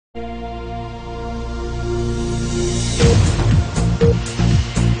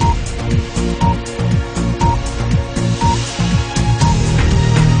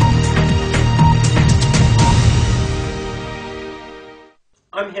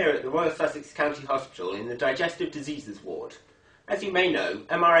here at the Royal Sussex County Hospital in the Digestive Diseases Ward. As you may know,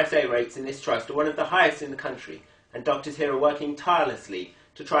 MRSA rates in this trust are one of the highest in the country, and doctors here are working tirelessly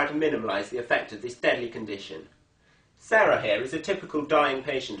to try to minimise the effect of this deadly condition. Sarah here is a typical dying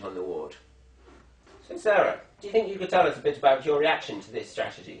patient on the ward. So Sarah, do you think you could tell us a bit about your reaction to this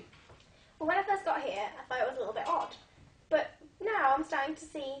strategy? Well, when I first got here, I thought it was a little bit odd, but now I'm starting to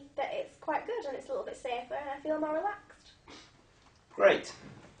see that it's quite good and it's a little bit safer and I feel more relaxed. Great.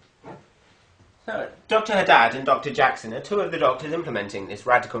 So, Dr. Haddad and Dr. Jackson are two of the doctors implementing this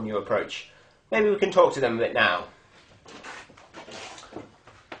radical new approach. Maybe we can talk to them a bit now.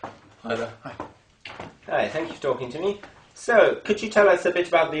 Hi there. Hi. Hi, thank you for talking to me. So, could you tell us a bit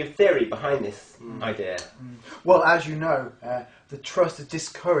about the theory behind this idea? Well, as you know, the Trust has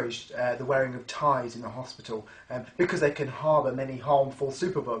discouraged the wearing of ties in the hospital because they can harbour many harmful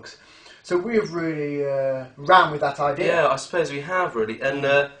superbugs. So we have really ran with that idea. Yeah, I suppose we have really.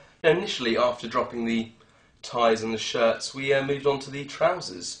 And initially, after dropping the ties and the shirts, we moved on to the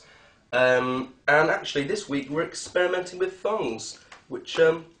trousers. And actually, this week we're experimenting with thongs, which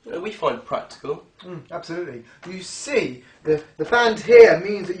we find practical. Absolutely. You see, the band here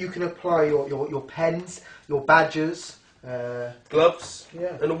means that you can apply your pens, your badges, gloves,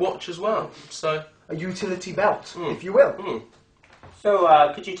 yeah, and a watch as well. So a utility belt, if you will.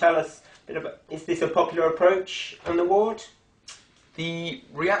 So, could you tell us a bit about, is this a popular approach on the ward? the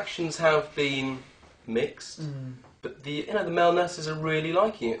reactions have been mixed, but the male nurses are really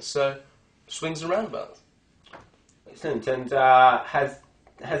liking it. So swings and roundabouts. Excellent. And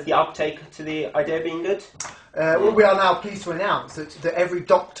has the uptake to the idea been good? Well, we are now pleased to announce that every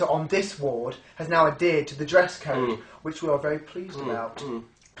doctor on this ward has now adhered to the dress code, which we are very pleased about.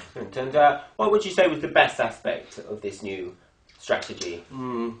 Excellent. And what would you say was the best aspect of this new strategy?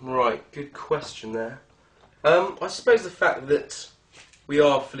 Right, good question there. I suppose the fact that we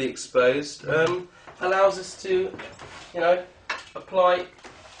are fully exposed allows us to, apply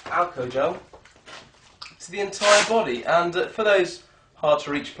alcohol gel to the entire body, and for those hard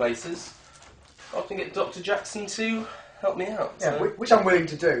to reach places, I often get Dr. Jackson to help me out. Yeah, So. which I'm willing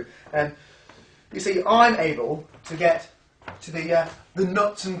to do. You see, I'm able to get to the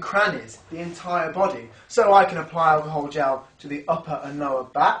nuts and crannies, the entire body, so I can apply alcohol gel to the upper and lower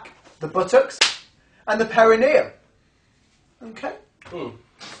back, the buttocks, and the perineum. Okay.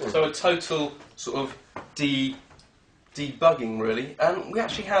 So a total sort of debugging, really. And we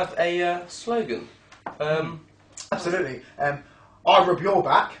actually have a slogan. Absolutely. I rub your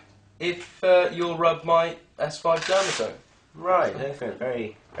back. If you'll rub my S5 dermatome. Right, excellent.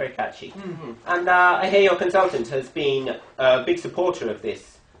 Very, very catchy. And I hear your consultant has been a big supporter of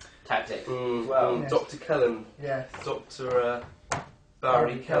this tactic as well. Yes. Dr. Kellen. Yes. Dr.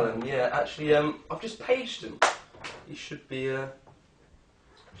 Barry Kellen. Yeah, actually, I've just paged him. He should be...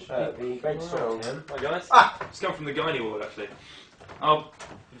 It'd be great to talk to him. Hi guys. Just come from the gynae ward actually. Oh,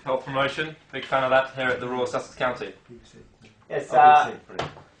 health promotion. Big fan of that here at the Royal Sussex County. Yes, BBC,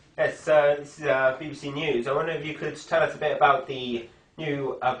 yes. This is BBC News. I wonder if you could tell us a bit about the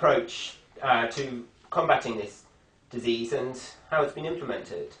new approach to combating this disease and how it's been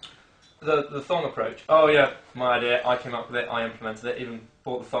implemented. The thong approach. Oh yeah, my idea. I came up with it. I implemented it. Even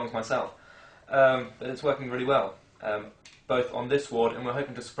bought the thongs myself. But it's working really well. Both on this ward, and we're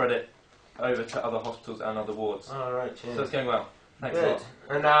hoping to spread it over to other hospitals and other wards. All right. Yeah. So it's going well. Thanks a Good. lot.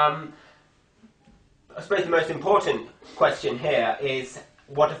 And I suppose the most important question here is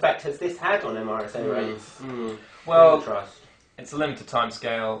what effect has this had on MRSA rates? Well, in the trust? It's a limited time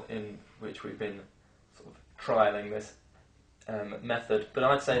scale in which we've been sort of trialling this method, but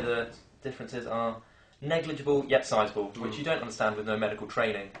I'd say the differences are negligible yet sizable, which you don't understand with no medical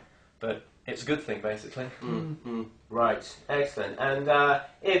training, but it's a good thing, basically. Right, excellent. And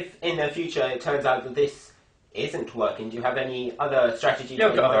if in the future it turns out that this isn't working, do you have any other strategies? Yeah,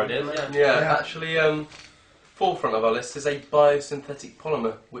 we've got other ideas. Yeah, actually, forefront of our list is a biosynthetic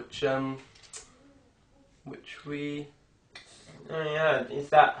polymer, which we... Oh yeah, is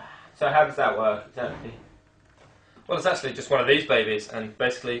that... So how does that work exactly? Well, it's actually just one of these babies, and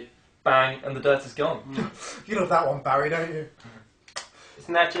basically, bang, and the dirt is gone. You love that one, Barry, don't you?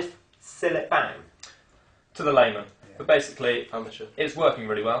 Isn't that just seal it bang? To the layman. Yeah. But basically, Amateur. it's working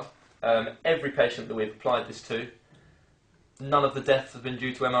really well. Every patient that we've applied this to, none of the deaths have been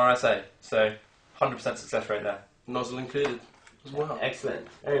due to MRSA, so 100% success rate there. Nozzle included as well. Excellent,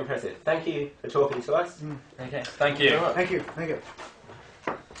 very impressive. Thank you for talking to us. Okay, thank you. Thank you. Thank you.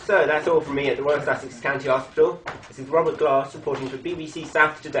 So that's all from me at the Royal Sussex County Hospital. This is Robert Glass reporting for BBC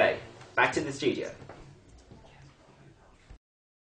South Today. Back to the studio.